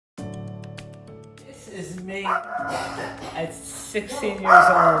This is me at 16 years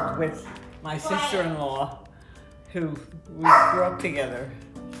old with my sister-in-law, who we grew up together.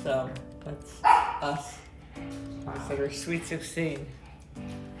 So that's us. So we're Sweet 16.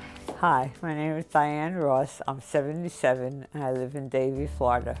 Hi, my name is Diane Ross. I'm 77 and I live in Davie,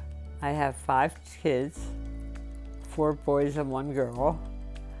 Florida. I have 5 kids, 4 boys and 1 girl,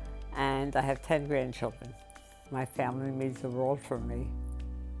 and I have 10 grandchildren. My family means the world for me.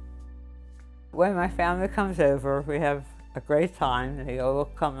 When my family comes over, we have a great time. They all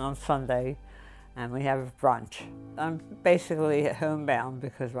come on Sunday and we have brunch. I'm basically homebound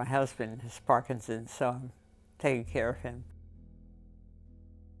because my husband has Parkinson's, so I'm taking care of him.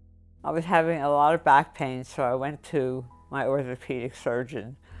 I was having a lot of back pain, so I went to my orthopedic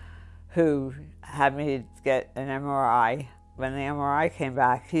surgeon who had me get an MRI. When the MRI came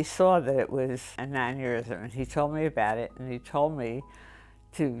back, he saw that it was an aneurysm, and he told me about it, and he told me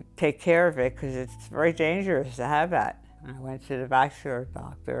to take care of it because it's very dangerous to have that. And I went to the vascular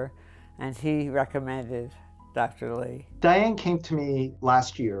doctor, and he recommended Dr. Lee. Diane came to me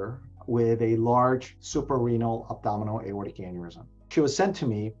last year with a large suprarenal abdominal aortic aneurysm. She was sent to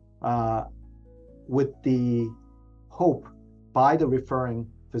me with the hope by the referring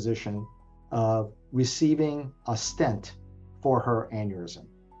physician of receiving a stent for her aneurysm.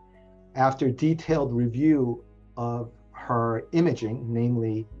 After detailed review of her imaging,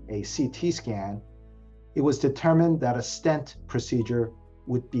 namely a CT scan, it was determined that a stent procedure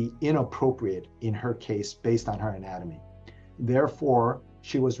would be inappropriate in her case based on her anatomy. Therefore,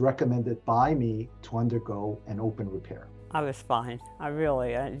 she was recommended by me to undergo an open repair. I was fine. I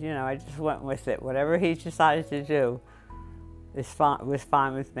just went with it. Whatever he decided to do was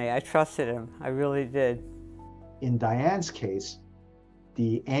fine with me. I trusted him. I really did. In Diane's case,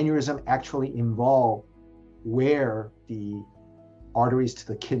 the aneurysm actually involved where the arteries to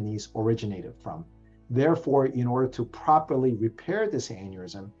the kidneys originated from. Therefore, in order to properly repair this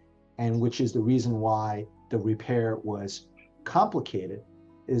aneurysm, and which is the reason why the repair was complicated,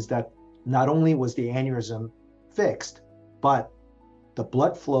 is that not only was the aneurysm fixed, but the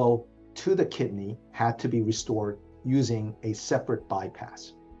blood flow to the kidney had to be restored using a separate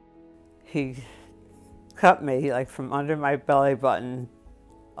bypass. He cut me like from under my belly button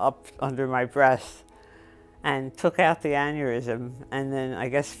up under my breast and took out the aneurysm and then I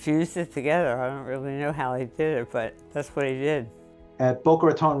guess fused it together. I don't really know how he did it, but that's what he did. At Boca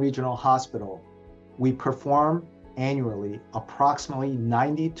Raton Regional Hospital, we perform annually approximately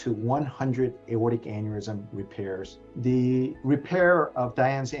 90 to 100 aortic aneurysm repairs. The repair of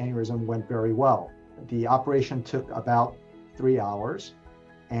Diane's aneurysm went very well. The operation took about 3 hours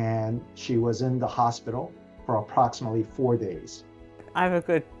and she was in the hospital for approximately 4 days. I have a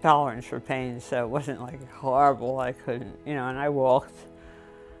good tolerance for pain, so it wasn't like horrible. I couldn't, and I walked.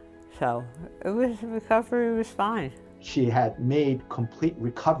 So recovery was fine. She had made complete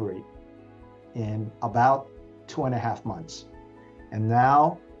recovery in about 2.5 months. And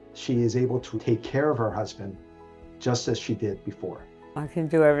now she is able to take care of her husband just as she did before. I can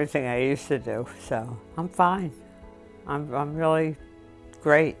do everything I used to do, so I'm fine. I'm really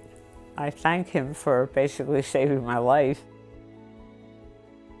great. I thank him for basically saving my life.